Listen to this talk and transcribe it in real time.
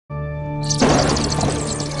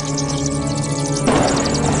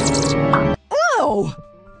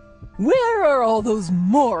Where are all those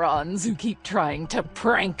morons who keep trying to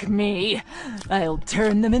prank me? I'll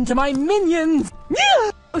turn them into my minions!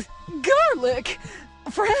 Garlic!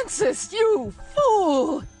 Francis, you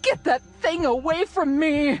fool! Get that thing away from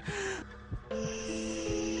me!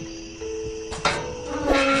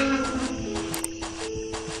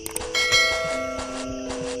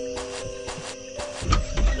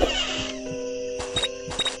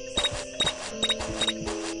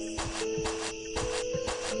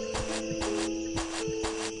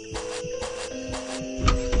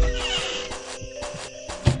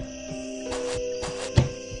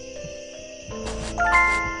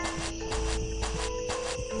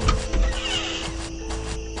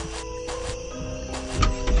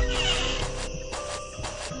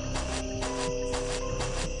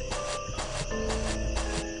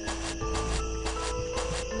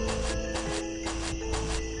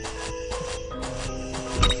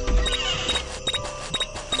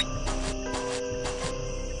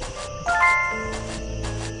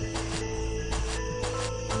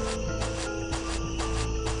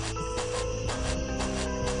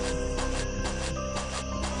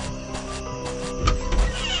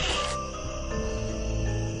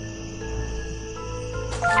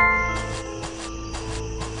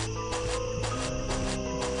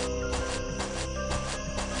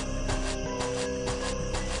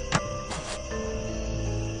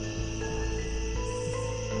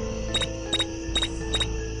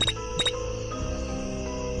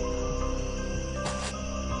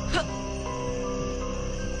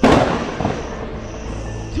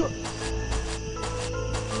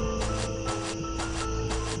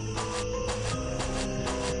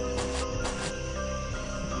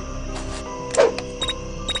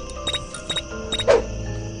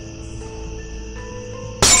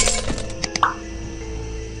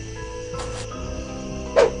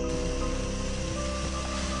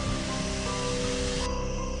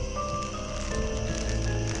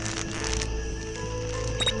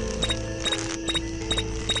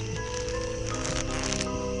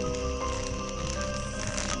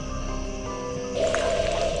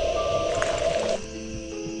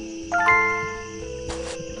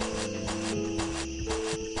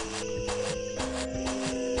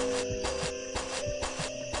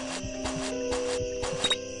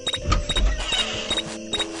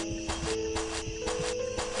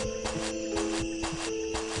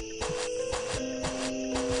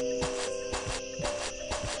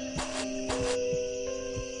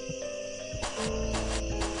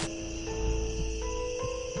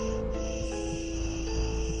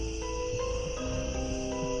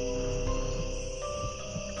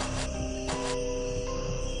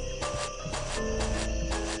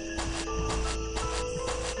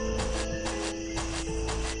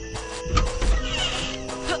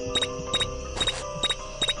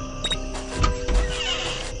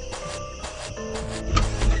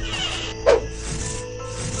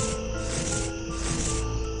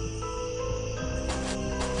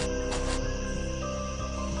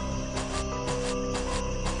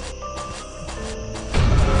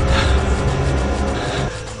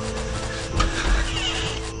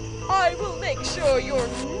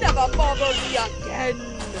 You'll never bother me again!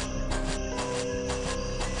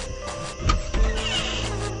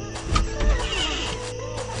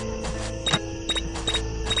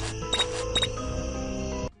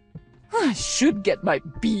 I should get my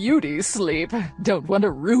beauty sleep. Don't want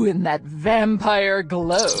to ruin that vampire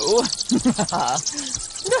glow.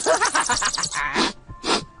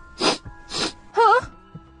 Huh?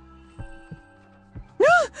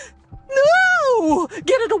 No!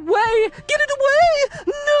 Get it away! Get it away!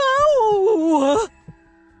 No!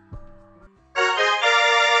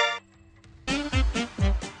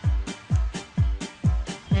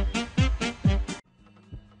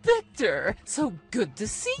 Victor, so good to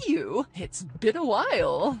see you. It's been a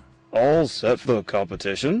while. All set for the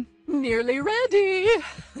competition? Nearly ready.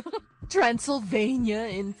 Transylvania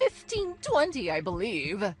in 1520, I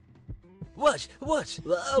believe. What?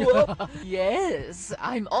 Yes,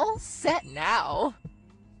 I'm all set now.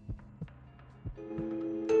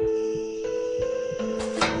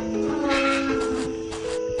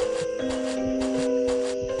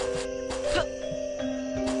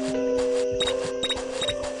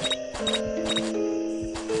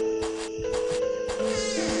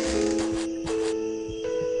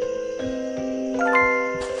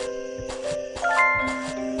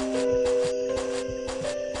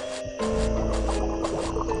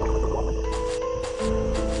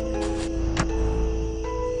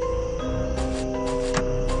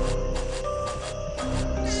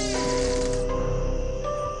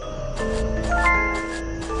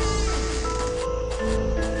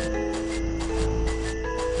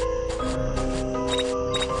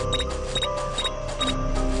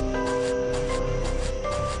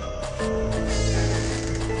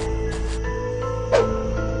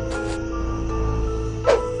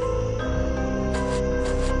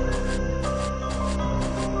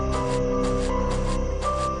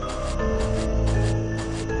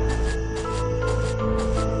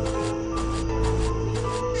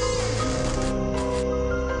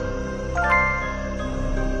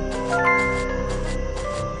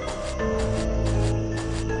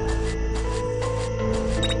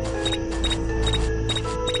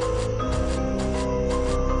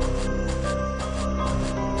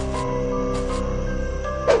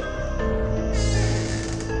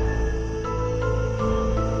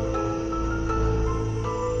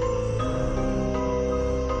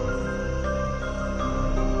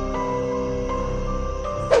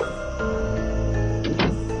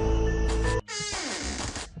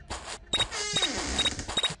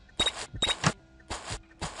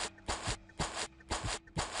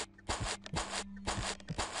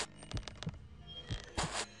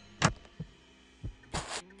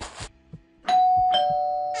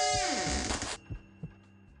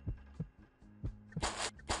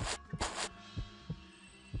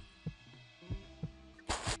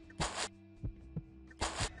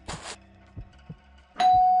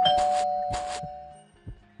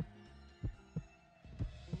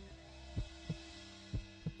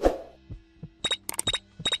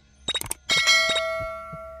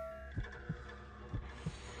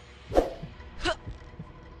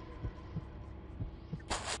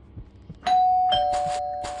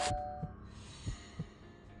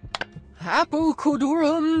 Apo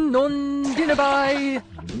Kodurum non dinabai.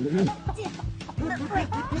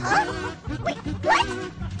 Huh? Wait, what?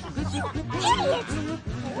 You idiot!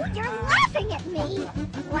 Oh, you're laughing at me!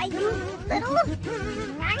 Why, you little...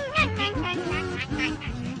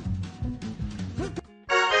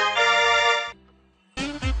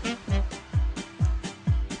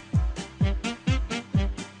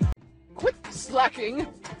 Quit slacking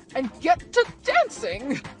and get to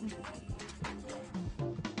dancing!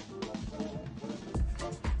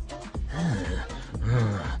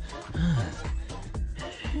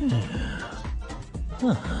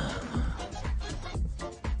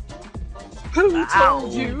 Who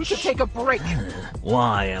told you to take a break?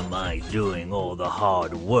 Why am I doing all the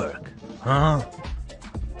hard work, huh?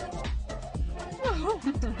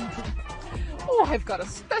 Oh, I've got a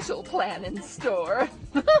special plan in store.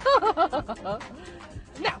 Now,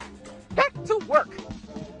 back to work.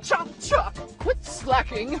 Chop chop, quit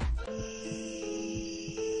slacking.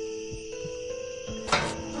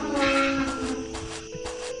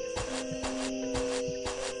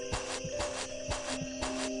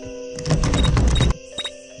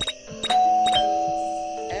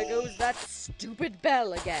 There goes that stupid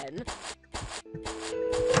bell again.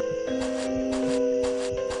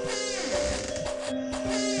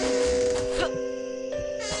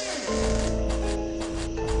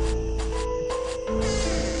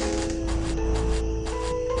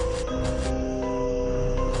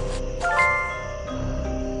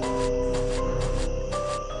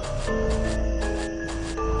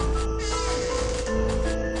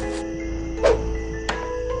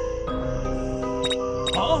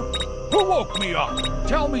 Huh? Who woke me up?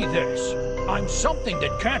 Tell me this. I'm something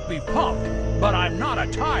that can't be pumped, but I'm not a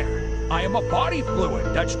tire. I am a body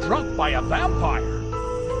fluid that's drunk by a vampire.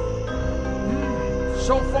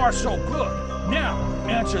 So far so good. Now,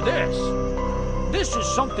 answer this. This is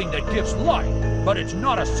something that gives light, but it's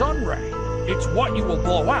not a sun ray. It's what you will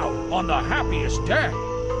blow out on the happiest day.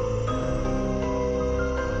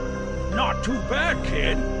 Not too bad,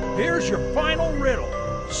 kid. Here's your final riddle.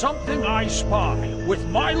 Something I spy with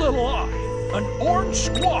my little eye. An orange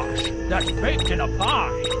squash that's baked in a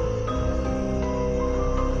pie.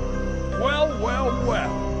 Well, well,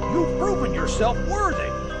 well. You've proven yourself worthy.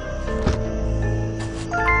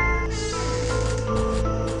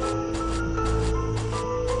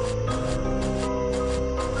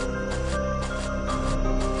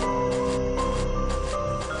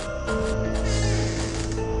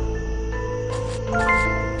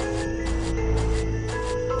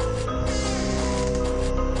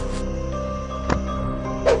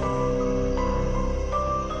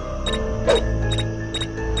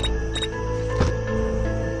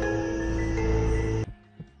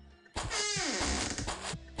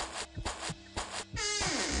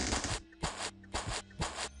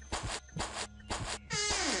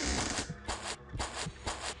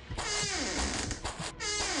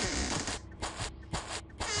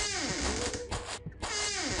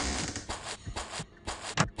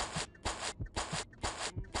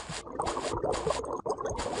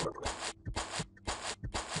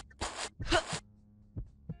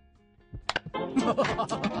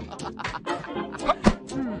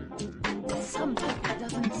 Something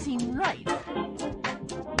doesn't seem right.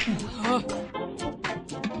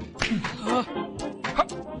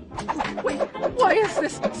 Wait, why is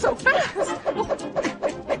this so fast?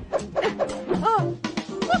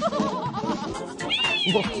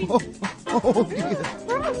 Oh dear.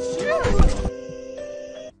 Oh, shoot!